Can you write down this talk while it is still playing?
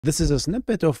This is a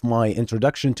snippet of my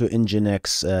Introduction to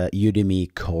NGINX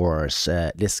Udemy course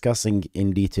discussing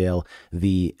in detail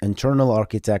the internal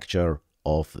architecture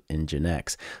of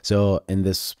NGINX. So in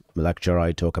this lecture,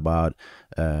 I talk about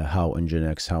how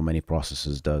NGINX, how many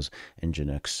processes does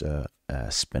NGINX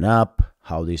spin up,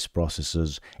 how these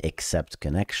processes accept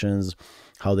connections,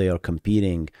 how they are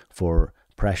competing for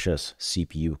precious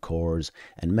CPU cores,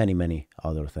 and many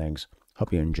other things.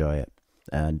 Hope you enjoy it.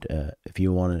 And if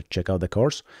you want to check out the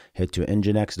course, head to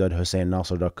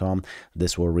nginx.husseinnasser.com.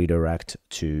 This will redirect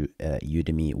to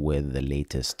Udemy with the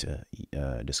latest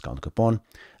discount coupon.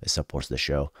 It supports the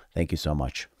show. Thank you so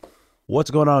much.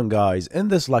 What's going on, guys? In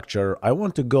this lecture, I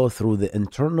want to go through the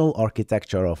internal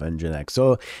architecture of NGINX.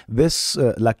 So this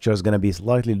lecture is going to be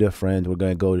slightly different. We're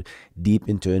going to go deep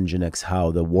into NGINX,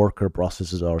 how the worker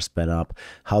processes are spun up,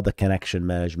 how the connection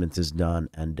management is done,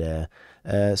 and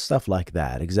stuff like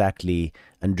that. Exactly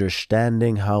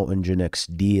understanding how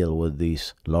NGINX deal with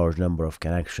these large number of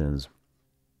connections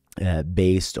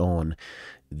based on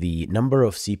the number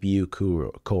of CPU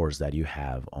cores that you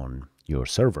have on your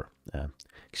server.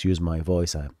 Excuse my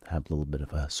voice, I have a little bit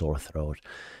of a sore throat,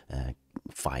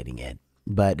 fighting it.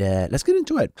 But let's get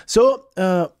into it. So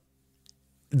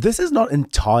this is not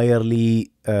entirely,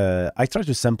 I try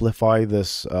to simplify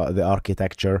this, the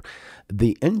architecture.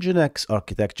 The NGINX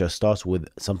architecture starts with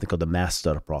something called the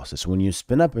master process. When you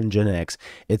spin up NGINX,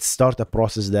 it starts a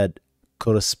process that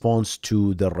corresponds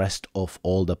to the rest of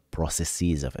all the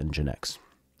processes of NGINX,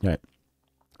 right?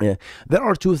 Yeah. There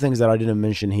are two things that I didn't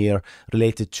mention here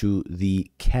related to the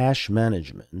cache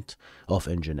management of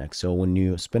NGINX. So when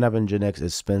you spin up NGINX, it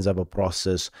spins up a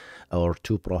process or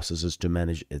two processes to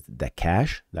manage the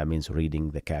cache. That means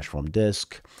reading the cache from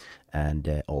disk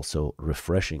and also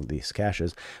refreshing these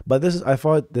caches. But this is, I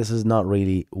thought this is not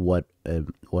really what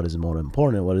is more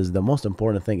important. What is the most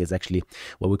important thing is actually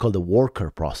what we call the worker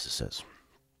processes,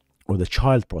 or the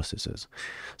child processes.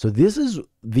 So these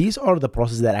are the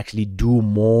processes that actually do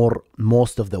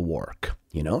most of the work,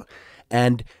 you know.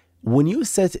 And when you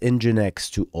set NGINX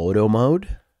to auto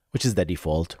mode, which is the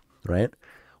default, right,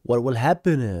 what will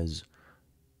happen is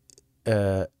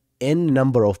n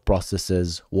number of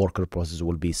processes, worker processes,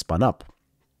 will be spun up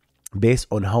based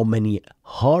on how many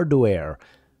hardware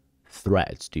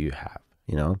threads do you have,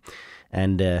 you know.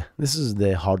 And this is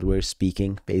the hardware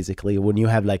speaking. Basically, when you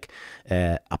have like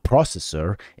a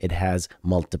processor, it has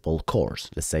multiple cores.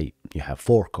 Let's say you have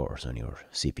 4 cores on your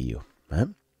CPU, right?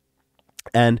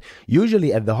 And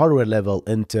usually at the hardware level,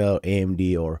 Intel,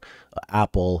 AMD, or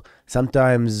Apple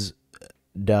sometimes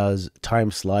does time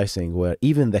slicing, where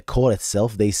even the core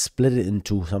itself, they split it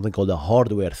into something called the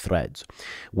hardware threads,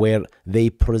 where they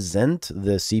present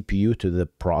the CPU to the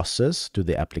process, to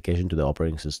the application, to the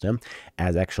operating system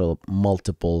as actual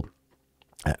multiple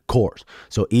cores.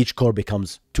 So each core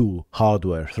becomes 2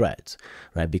 hardware threads,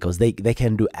 right? Because they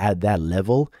can do at that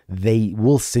level, they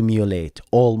will simulate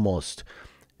almost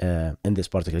in this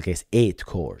particular case 8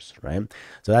 cores, right?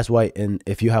 So that's why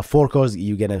if you have 4 cores,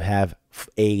 you're gonna have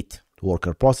 8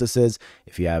 worker processes.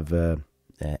 If you have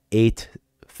 8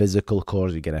 physical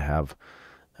cores, you're gonna have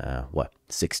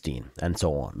 16, and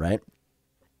so on, right?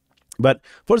 But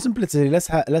for simplicity,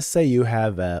 let's say you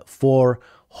have 4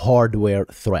 hardware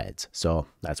threads. So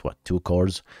that's what, 2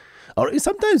 cores, or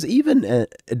sometimes even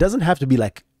it doesn't have to be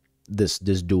like this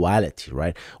duality,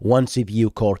 right? One CPU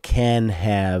core can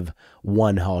have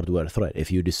 1 hardware thread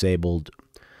if you disabled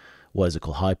what is it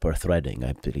called, HyperThreading,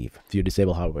 I believe. If you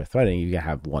disable HyperThreading, you can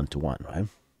have 1-to-1, right?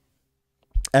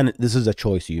 And this is a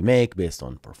choice you make based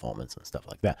on performance and stuff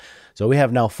like that. So we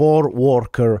have now 4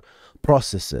 worker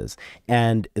processes,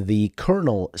 and the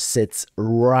kernel sits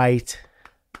right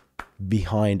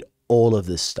behind all of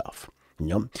this stuff, you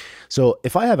know? So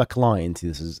if I have a client,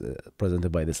 this is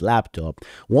presented by this laptop,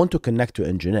 want to connect to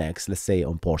NGINX, let's say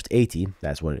on port 80,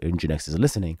 that's where NGINX is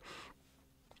listening,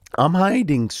 I'm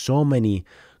hiding so many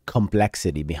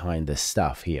complexity behind this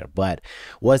stuff here. But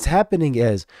what's happening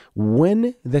is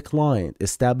when the client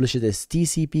establishes this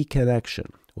TCP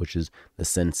connection, which is the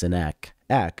SYN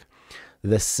ACK,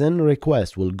 the SYN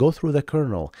request will go through the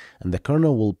kernel, and the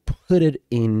kernel will put it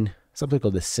in something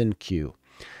called the SYN queue,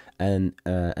 and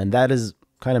that is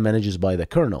kind of managed by the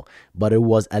kernel, but it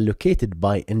was allocated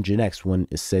by NGINX when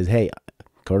it says, hey,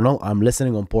 kernel, I'm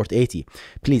listening on port 80.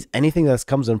 Please, anything that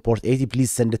comes on port 80, please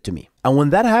send it to me. And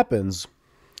when that happens,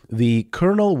 the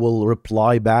kernel will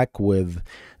reply back with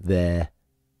the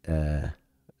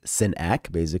SYN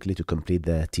ACK, basically, to complete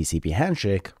the TCP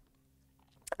handshake.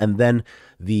 And then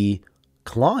the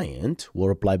client will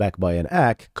reply back by an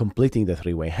ACK, completing the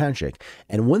 3-way handshake.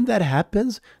 And when that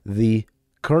happens, the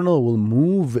kernel will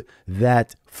move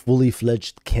that fully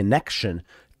fledged connection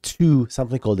to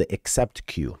something called the accept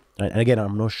queue, right? And again,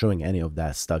 I'm not showing any of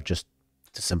that stuff, just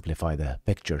to simplify the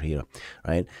picture here,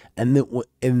 right? And then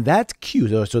in that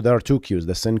queue, so there are two queues,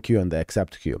 the send queue and the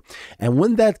accept queue. And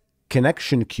when that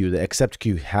connection queue, the accept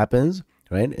queue happens,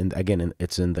 right? And again,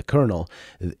 it's in the kernel,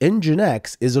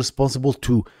 NGINX is responsible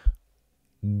to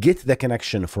get the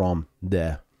connection from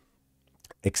the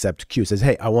accept queue. Says,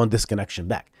 hey, I want this connection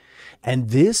back.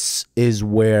 And this is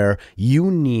where you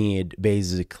need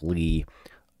basically,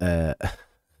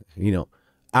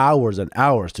 hours and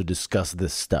hours to discuss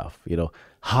this stuff.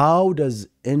 How does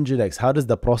NGINX, how does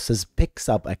the process picks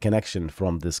up a connection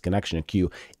from this connection queue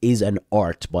is an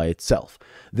art by itself.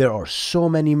 There are so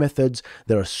many methods,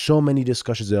 there are so many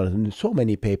discussions, there are so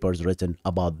many papers written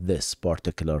about this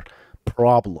particular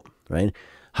problem, right?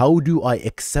 How do I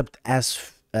accept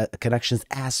connections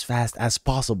as fast as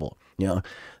possible?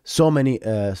 So many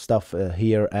stuff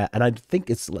here, and I think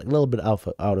it's like a little bit out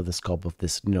of the scope of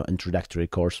this introductory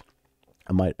course.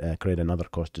 I might create another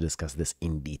course to discuss this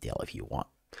in detail if you want.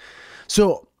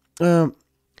 So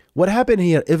what happened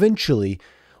here, eventually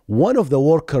one of the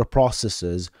worker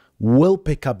processes will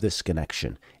pick up this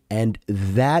connection, and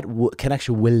that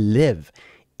connection will live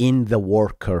in the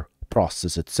worker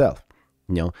process itself,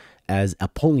 as a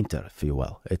pointer, if you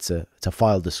will. It's a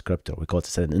file descriptor. We call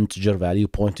it an integer value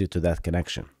pointed to that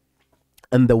connection.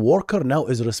 And the worker now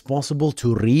is responsible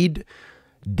to read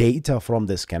data from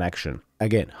this connection.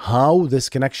 Again, how this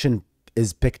connection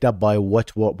is picked up by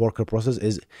what worker process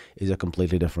is a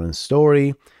completely different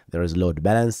story. There is load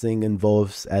balancing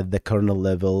involved at the kernel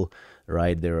level,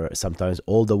 right? There are sometimes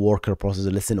all the worker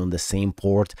processes listen on the same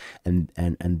port, and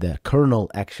the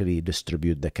kernel actually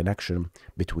distribute the connection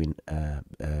between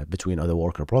other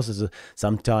worker processes.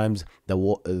 Sometimes the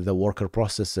worker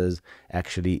processes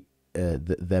actually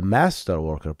the master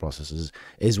worker processes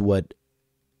is what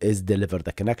is deliver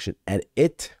the connection, and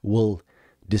it will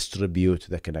distribute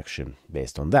the connection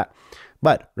based on that.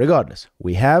 But regardless,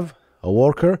 we have a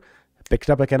worker picked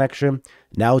up a connection.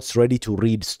 Now it's ready to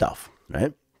read stuff,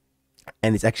 right?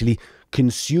 And it's actually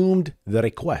consumed the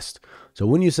request. So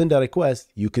when you send a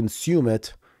request, you consume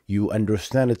it, you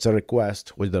understand it's a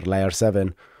request, whether layer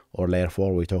 7 or layer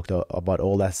 4. We talked about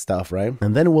all that stuff, right?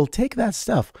 And then we'll take that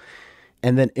stuff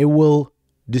and then it will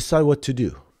decide what to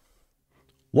do.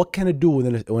 What can it do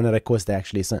when a request is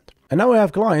actually sent? And now we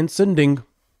have client sending,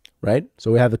 right?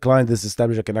 So we have the client that's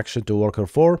established a connection to worker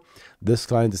 4. This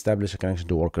client established a connection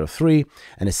to worker 3,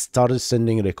 and it started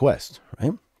sending a request,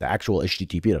 right? The actual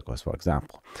HTTP request, for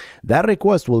example. That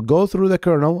request will go through the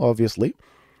kernel, obviously.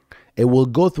 It will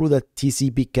go through the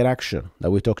TCP connection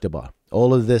that we talked about.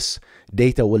 All of this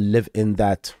data will live in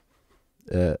that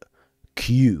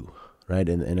queue, right?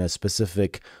 In a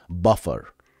specific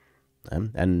buffer.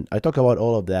 And I talk about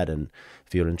all of that, and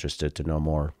if you're interested to know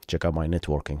more, check out my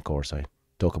networking course. I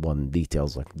talk about in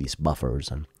details like these buffers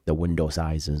and the window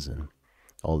sizes and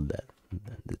all that,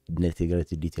 the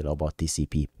nitty-gritty detail about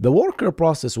TCP. The worker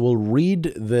process will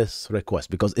read this request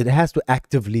because it has to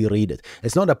actively read it.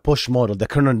 It's not a push model. The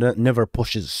kernel never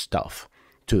pushes stuff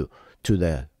to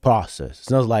the process.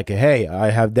 It's not like, hey, I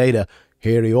have data,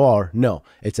 here you are. No,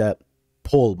 it's a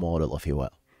pull model, if you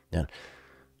will.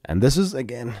 And this is,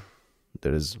 again,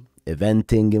 there is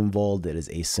eventing involved, there is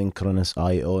asynchronous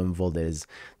I/O involved, there is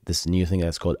this new thing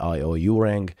that's called I/O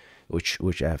U-ring, which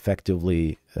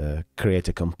effectively create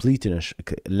a completeness.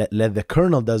 Let the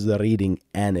kernel does the reading,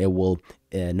 and it will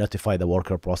notify the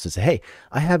worker process, hey,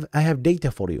 I have data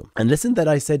for you. And listen that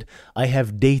I said I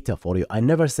have data for you. I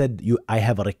never said I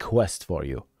have a request for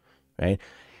you, right?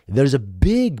 There's a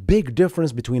big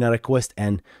difference between a request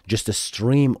and just a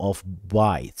stream of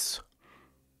bytes.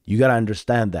 You got to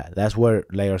understand that. That's where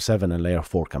layer 7 and layer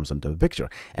 4 comes into the picture.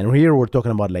 And here we're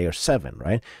talking about layer 7,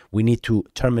 right? We need to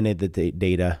terminate the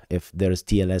data. If there's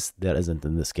TLS, there isn't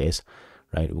in this case,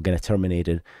 right? We're going to terminate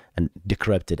it and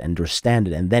decrypt it, understand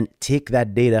it, and then take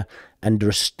that data,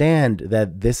 understand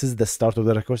that this is the start of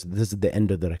the request, this is the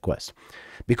end of the request.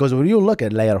 Because when you look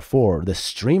at layer 4, the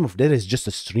stream of data is just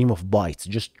a stream of bytes,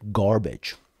 just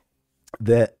garbage.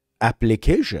 The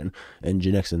application,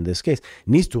 NGINX in this case,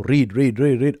 needs to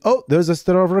read. Oh, there's a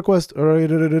start of request. There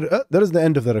is the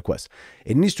end of the request.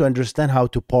 It needs to understand how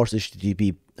to parse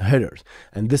HTTP headers.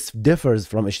 And this differs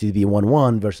from HTTP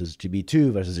 1.1 versus HTTP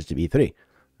 2 versus HTTP 3.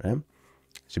 Right?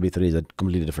 HTTP 3 is a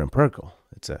completely different protocol.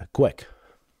 It's quick.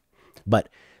 But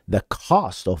the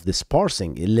cost of this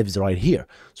parsing, it lives right here.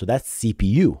 So that's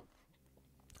CPU.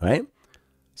 Right?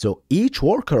 So each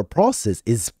worker process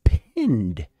is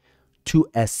pinned to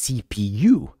a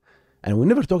CPU, and we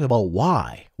never talk about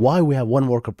why we have one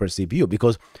worker per CPU,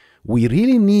 because we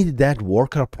really need that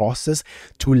worker process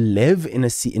to live in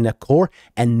a core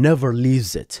and never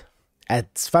leaves it.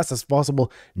 As fast as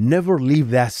possible, never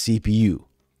leave that CPU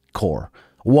core.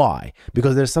 Why?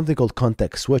 Because there's something called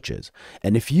context switches.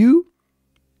 And if you,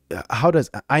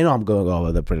 I know I'm going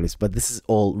over the previous, but this is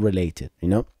all related, you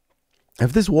know?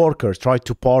 If this worker tried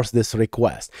to parse this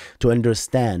request to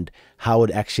understand how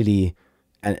it actually,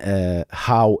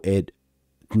 how it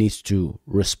needs to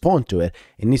respond to it,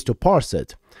 it needs to parse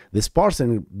it. This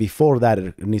parsing, before that,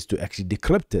 it needs to actually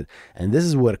decrypt it. And this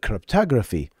is where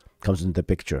cryptography comes into the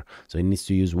picture. So it needs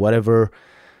to use whatever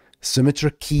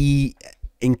symmetric key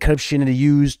encryption it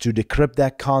used to decrypt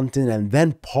that content and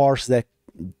then parse that,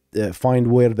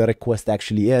 find where the request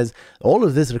actually is. All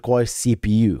of this requires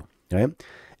CPU, right?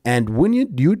 And when you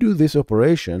do this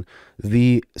operation,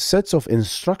 the sets of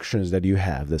instructions that you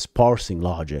have, this parsing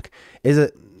logic,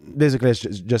 is basically it's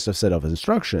just a set of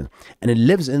instructions, and it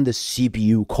lives in the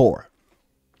CPU core.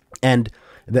 And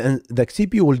the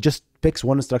CPU will just picks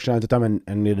one instruction at a time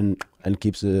and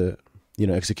keeps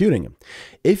executing it.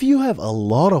 If you have a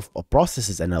lot of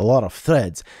processes and a lot of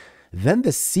threads, then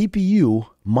the CPU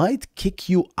might kick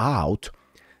you out,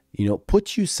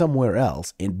 put you somewhere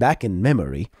else back in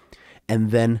memory,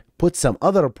 and then put some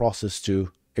other process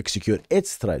to execute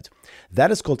its thread. That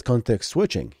is called context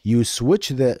switching. You switch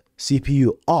the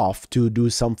CPU off to do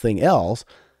something else,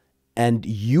 and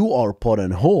you are put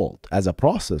on hold as a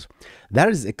process. That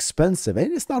is expensive,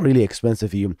 and it's not really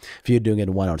expensive if you're doing it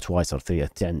 1 or twice or 3 or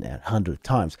 10 or 100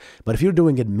 times. But if you're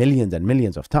doing it millions and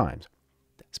millions of times,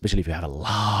 especially if you have a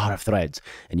lot of threads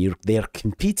and they're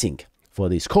competing for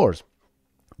these cores,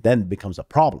 then it becomes a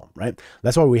problem, right?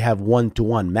 That's why we have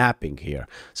one-to-one mapping here,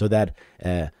 so that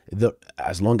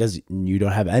as long as you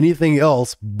don't have anything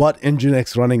else but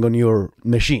NGINX running on your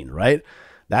machine, right?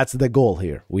 That's the goal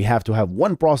here. We have to have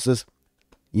one process,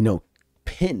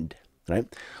 pinned,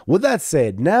 right? With that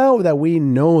said, now that we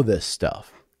know this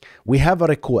stuff, we have a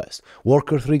request.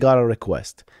 Worker 3 got a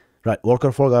request, right?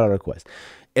 Worker 4 got a request.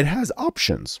 It has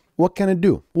options. What can it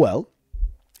do? Well,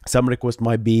 some request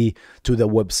might be to the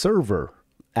web server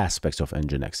aspects of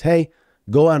NGINX. Hey,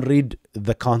 go and read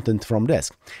the content from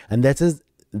disk. And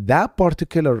that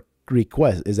particular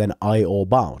request is an IO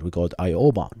bound. We call it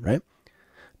IO bound, right?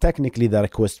 Technically, the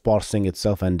request parsing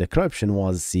itself and decryption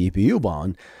was CPU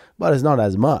bound, but it's not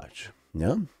as much,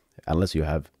 unless you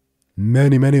have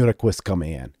many requests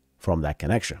coming in from that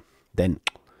connection. Then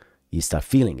you start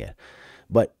feeling it.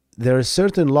 But there is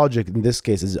certain logic in this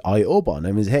case is IO bound.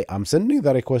 That means, hey, I'm sending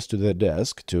the request to the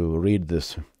disk to read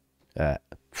this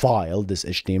file, this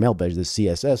HTML page, this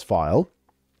CSS file,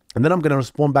 and then I'm going to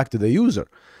respond back to the user.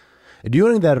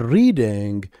 During that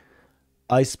reading,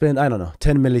 I spend,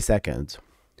 10 milliseconds.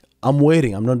 I'm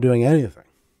waiting. I'm not doing anything,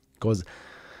 because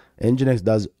NGINX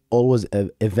does always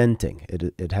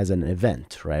eventing. It has an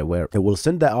event, right, where it will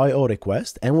send the IO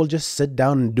request and will just sit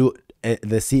down and do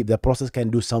the process can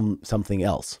do something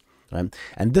else, right?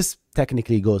 And this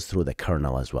technically goes through the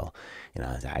kernel as well.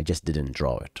 I just didn't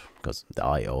draw it because the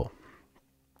IO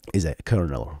is a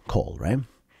kernel call, right?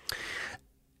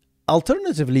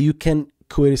 Alternatively, you can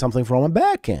query something from a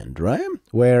backend, right?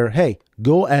 Where, hey,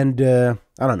 go and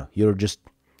you're just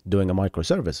doing a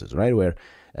microservices, right? Where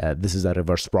this is a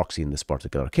reverse proxy in this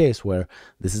particular case, where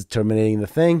this is terminating the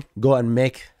thing. Go and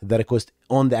make the request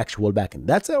on the actual backend.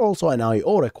 That's also an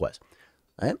IO request,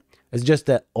 right? It's just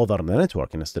over the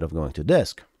network instead of going to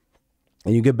disk.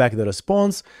 And you get back the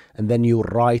response, and then you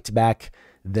write back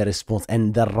the response.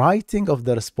 And the writing of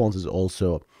the response is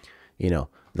also,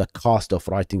 the cost of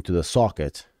writing to the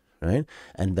socket, right?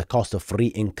 And the cost of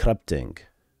re-encrypting,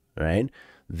 right?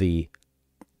 The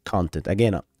content.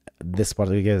 Again, this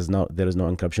particular case there is no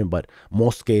encryption, but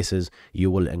most cases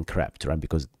you will encrypt, right?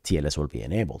 Because TLS will be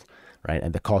enabled, right?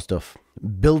 And the cost of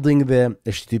building the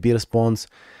HTTP response,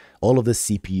 all of the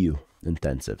CPU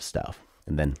intensive stuff,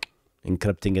 and then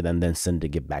encrypting it and then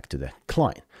sending it back to the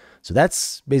client. So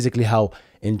that's basically how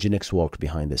NGINX works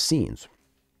behind the scenes.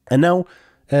 And now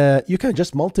you can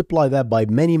just multiply that by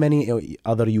many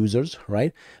other users,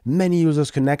 right? Many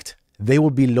users connect. They will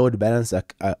be load balanced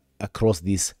across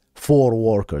these 4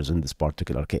 workers in this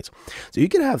particular case. So you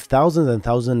can have thousands and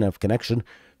thousands of connection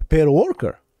per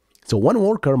worker. So one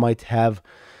worker might have,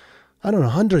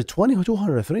 120,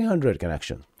 200, 300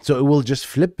 connections. So it will just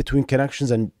flip between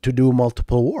connections and to do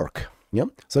multiple work. Yeah.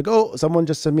 So someone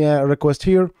just sent me a request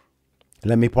here.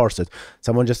 Let me parse it.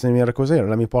 Someone just sent me a request here.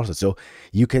 Let me parse it. So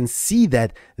you can see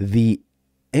that the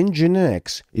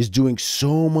NGINX is doing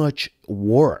so much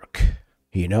work,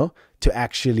 to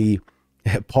actually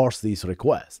parse these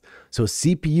requests. So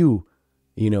CPU,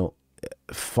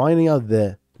 finding out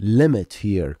the limit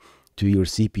here to your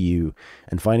CPU,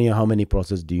 and finding out how many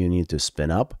processes do you need to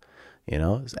spin up, you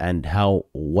know, and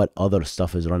what other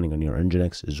stuff is running on your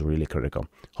NGINX is really critical.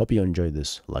 Hope you enjoyed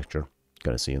this lecture.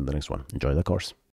 Gonna see you in the next one. Enjoy the course.